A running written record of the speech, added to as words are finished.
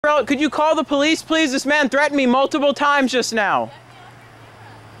Could you call the police, please? This man threatened me multiple times just now.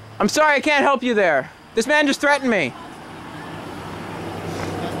 I'm sorry, I can't help you there. This man just threatened me.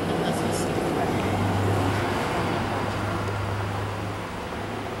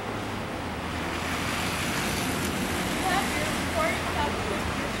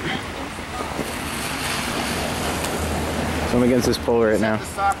 So I'm against this pole right now.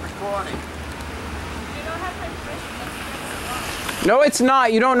 Stop recording. No, it's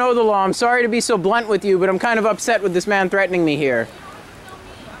not. You don't know the law. I'm sorry to be so blunt with you, but I'm kind of upset with this man threatening me here.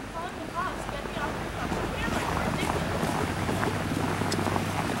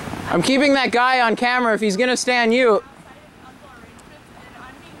 I'm keeping that guy on camera if he's gonna stand you.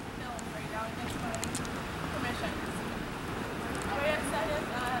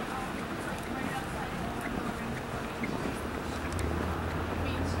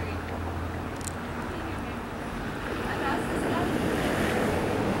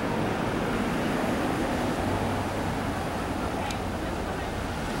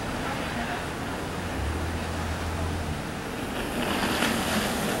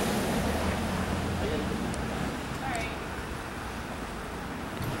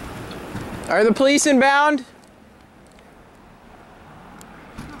 Are the police inbound?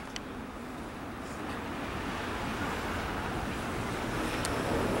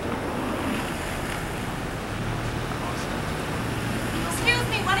 Excuse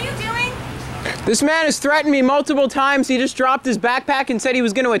me, what are you doing? This man has threatened me multiple times. He just dropped his backpack and said he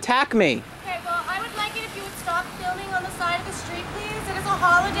was going to attack me. Okay, well, I would like it if you would stop filming on the side of the street, please. It is a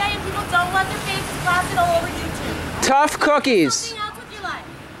holiday and people don't want their faces plastered all over YouTube. Tough cookies. Something else with your life.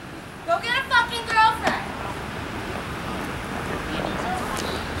 Go get a fucking girlfriend.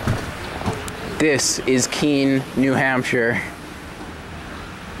 This is Keene, New Hampshire.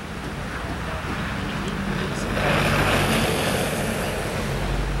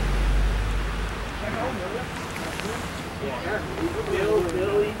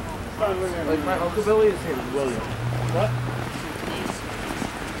 Billy. Like my Uncle Billy, his name is William. What?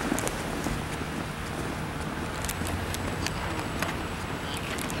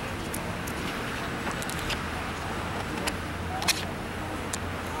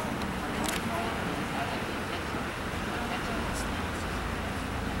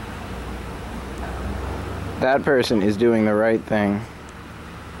 That person is doing the right thing.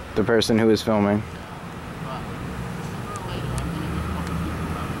 The person who is filming.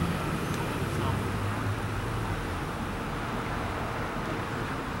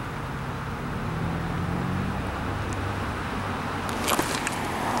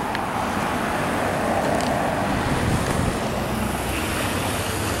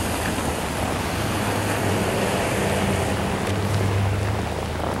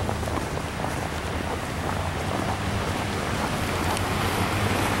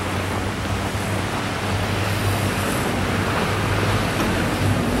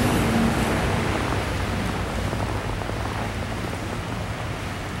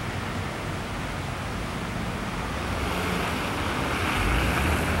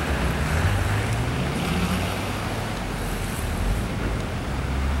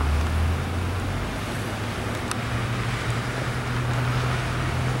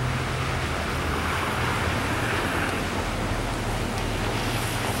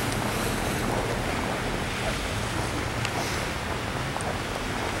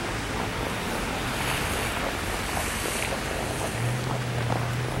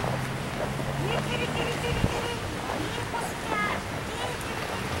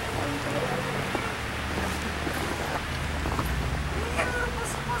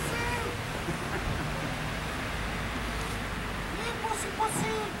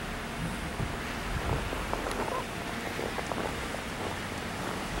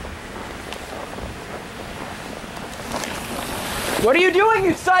 What are you doing,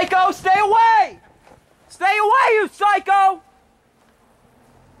 you psycho? Stay away! Stay away, you psycho!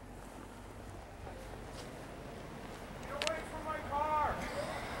 Get away from my car!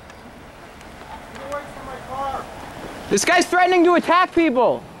 Get away from my car! This guy's threatening to attack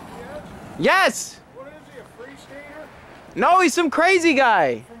people. Yes? Yes! What is he, a free stater? No, he's some crazy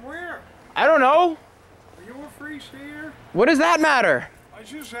guy. From where? I don't know. Are you a free stater? What does that matter? I was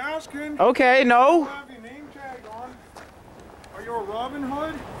just asking. Okay, no. You have your name tag on. Are you a Robin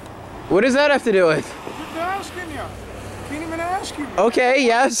Hood? What does that have to do with? Just asking you. Can't even ask you. Okay,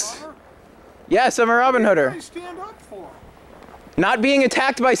 yes. Yes, I'm a Robin What do Hooder. you stand up for? Not being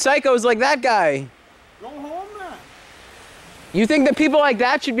attacked by psychos like that guy. Go home then. You think that people like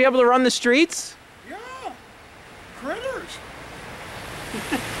that should be able to run the streets? Yeah. Critters.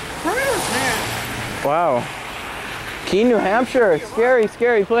 Critters, man. Wow. Keene, New Hampshire. Scary,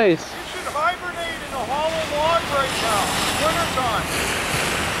 scary place. You should hibernate in a hollow log right now. Wintertime.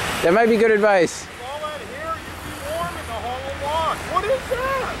 That might be good advice. With all that hair, you'd be warm in the hollow log. What is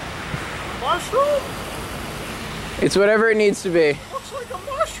that? Mushroom? It's whatever it needs to be. Looks like a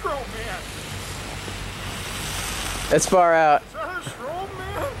mushroom, man. That's far out. Is that a shroom,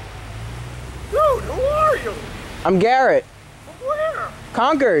 man? Dude, who are you? I'm Garret. From where?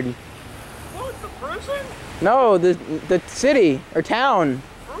 Concord. What, the prison? No, the city or town.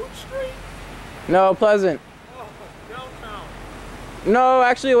 Fruit Street? No, Pleasant. Oh, downtown. No,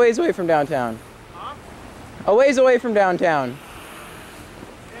 actually a ways away from downtown. Huh? A ways away from downtown.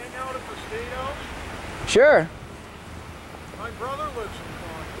 Hang out at the State House? Sure. My brother lives in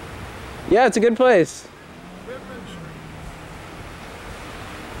Concord. Yeah, it's a good place. Pittman Street.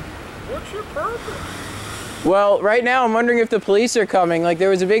 What's your purpose? Well, right now I'm wondering if the police are coming. Like, there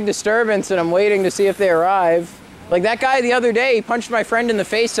was a big disturbance and I'm waiting to see if they arrive. Like, that guy the other day, he punched my friend in the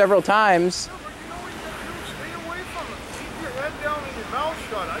face several times. Yeah, but you know what you gotta do? Stay away from him. Keep your head down and your mouth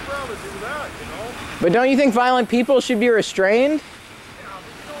shut. I'd rather do that, you know? But don't you think violent people should be restrained? Yeah,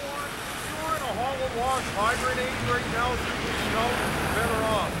 but you know what? If you were in a hollow log hibernating right now through the snow, you're better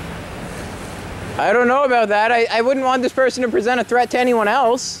off. I don't know about that. I wouldn't want this person to present a threat to anyone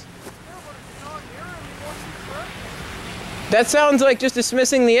else. Yeah, but if you're not near him, he won't be threatened. That sounds like just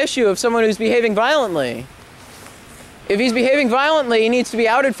dismissing the issue of someone who's behaving violently. If he's behaving violently, he needs to be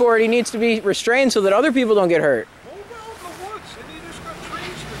outed for it. He needs to be restrained so that other people don't get hurt. Move out in the woods, and you just got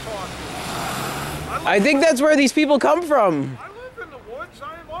trees to talk to. I think that's where these people come from. I live in the woods.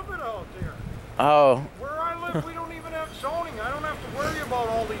 I love it out there. Oh. Where I live, we don't even have zoning. I don't have to worry about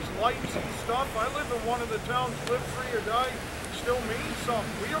all these lights and stuff. I live in one of the towns, live free or die, still means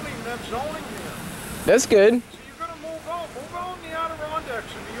something. We don't even have zoning here. That's good. So you're gonna move out. Move out in the Adirondacks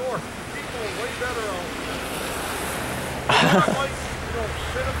in New York. People are way better out there. They're not like, you know,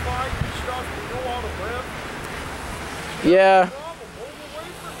 citified and stuff. They know how to live. Yeah, No problem. Move away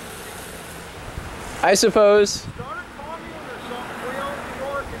from it. I suppose. Start a commune or something way out in New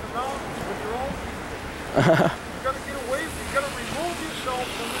York in the mountains with your own people. You gotta get away from, you gotta remove yourself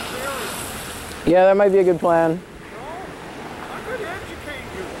from this area. Yeah, that might be a good plan. No? I could educate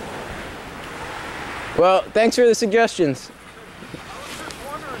you. Well, thanks for the suggestions. I was just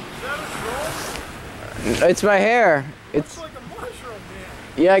wondering, is that a drone? It's my hair. Looks It's like a mushroom,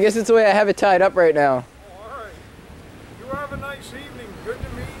 man. yeah, I guess it's the way I have it tied up right now. Oh, alright. You have a nice evening. Good to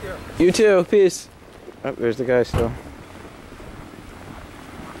meet you. You too. Peace. Oh, there's the guy still.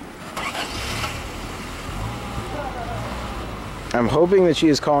 I'm hoping that she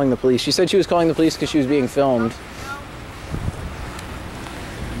is calling the police. She said she was calling the police because she was being filmed. See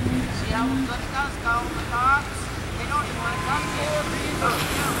how it does go with the cops? They don't even want to come here.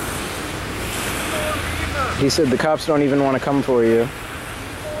 He said the cops don't even want to come for you.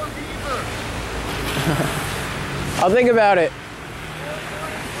 I'll think about it.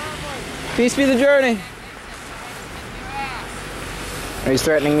 Peace be the journey. He's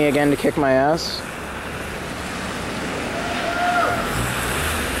threatening me again to kick my ass.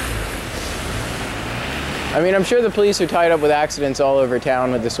 I mean, I'm sure the police are tied up with accidents all over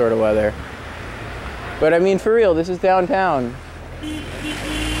town with this sort of weather. But I mean, for real, this is downtown.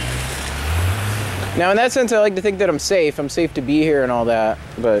 Now, in that sense, I like to think that I'm safe. I'm safe to be here and all that,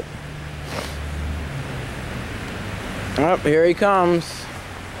 but... Oh, here he comes.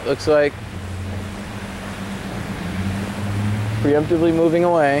 Looks like... preemptively moving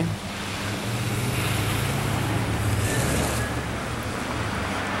away.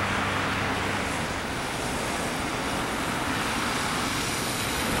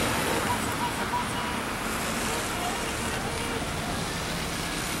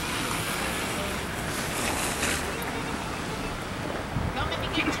 Come in to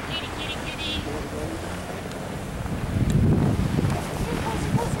get your kitty, kitty, kitty.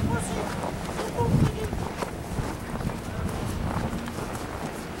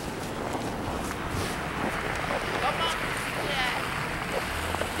 Come on, yeah.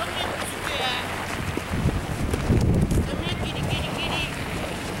 Come in, yeah. Come here, kitty, kitty, kitty.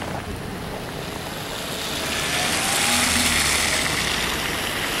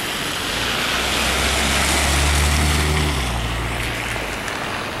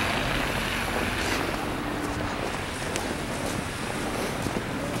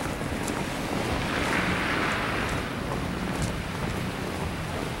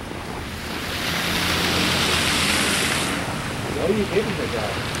 What are you giving the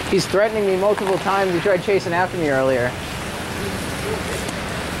guy? He's threatening me multiple times. He tried chasing after me earlier.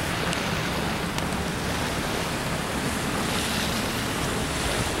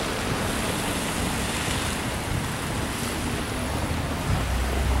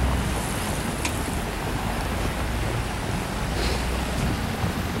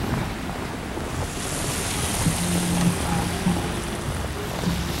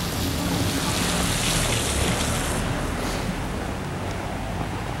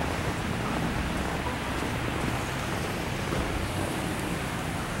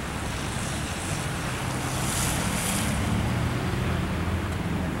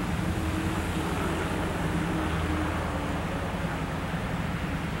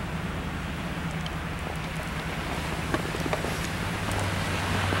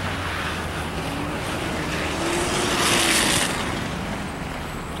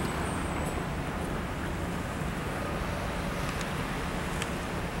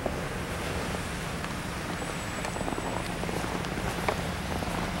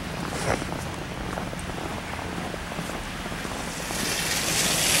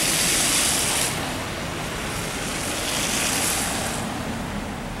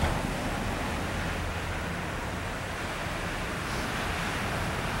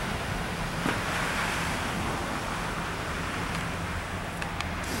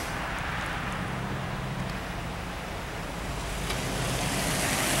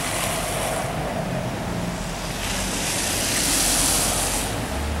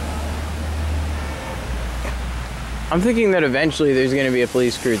 I'm thinking that eventually there's going to be a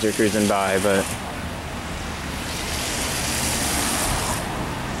police cruiser cruising by, but...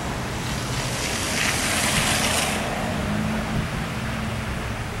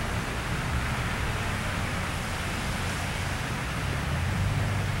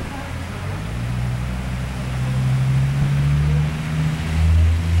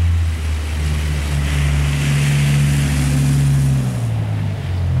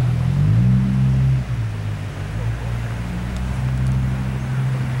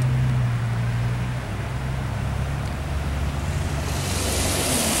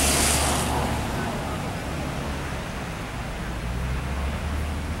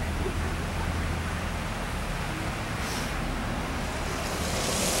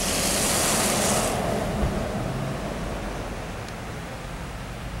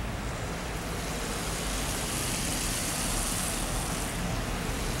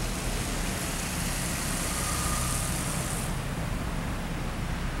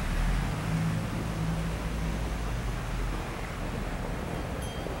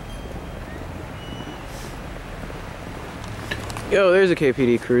 Yo, there's a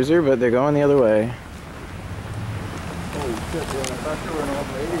KPD cruiser, but they're going the other way. Holy shit, man. I thought you were an old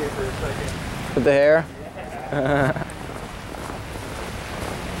lady for a second. With the hair? Yeah.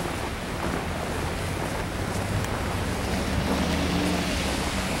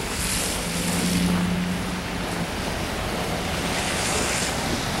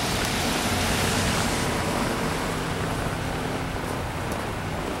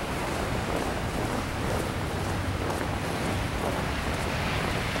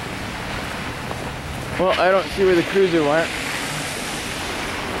 Well, I don't see where the cruiser went.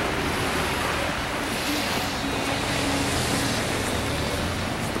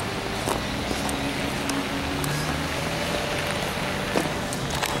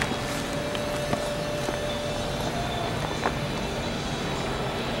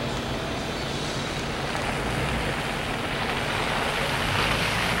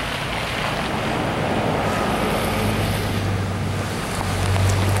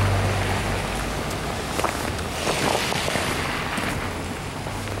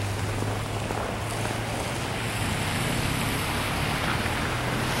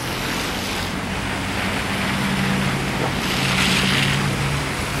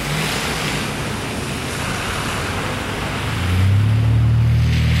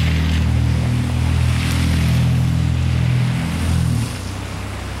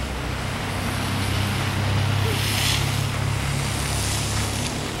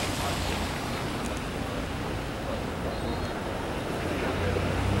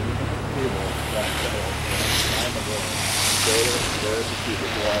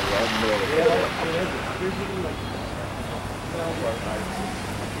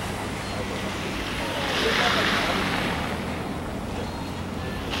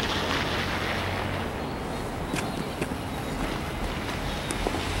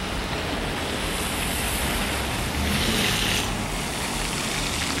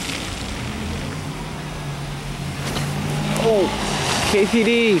 Oh,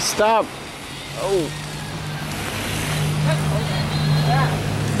 KPD, stop. Oh.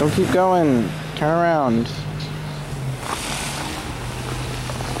 Don't keep going. Turn around.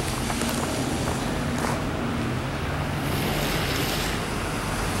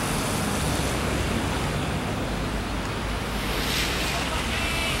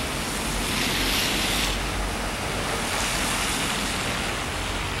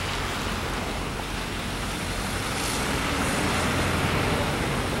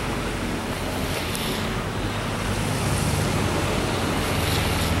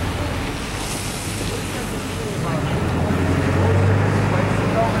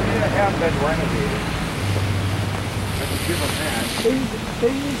 Been renovated. I can give them that.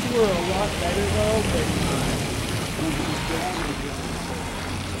 Things were a lot better though, but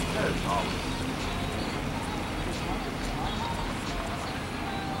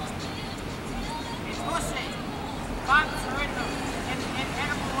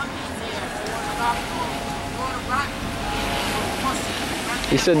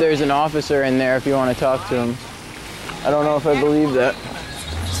He said there's an officer in there if you want to talk to him. I don't know if I believe that.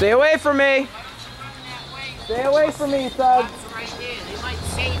 Stay away from me! Stay away from me, thug!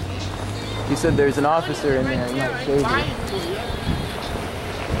 He said there's an officer in there. He might save you.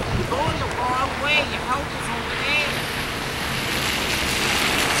 You're going the wrong way. Your help is over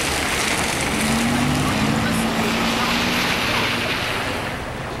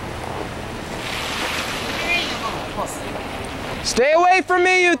there. Stay away from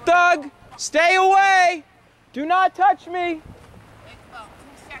me, you thug! Stay away! Do not touch me!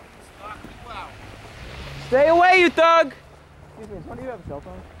 Stay away, you thug! Excuse me, do you have a cell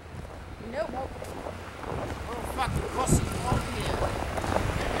phone? Nope. Little fucking pussy, come over here.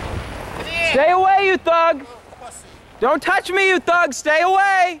 Come here. Stay away, you thug! Little pussy. Don't touch me, you thug! Stay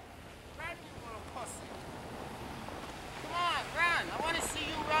away! Run, you little pussy. Come on, run. I want to see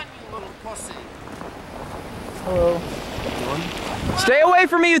you run, you little pussy. Hello. Stay away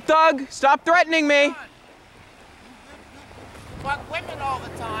from me, you thug! Stop threatening me! You fuck women all the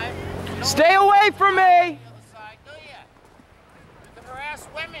time. You don't Stay away from me! on the other side, do you? You can harass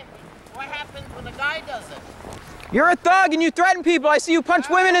women. What happens when a guy does it? You're a thug and you threaten people. I see you punch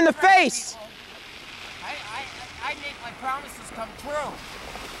women in the face. I make my promises come true.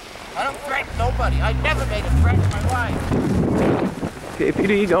 I don't threaten nobody. I never made a threat to my wife.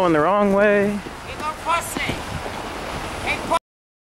 KPD going the wrong way. You little pussy.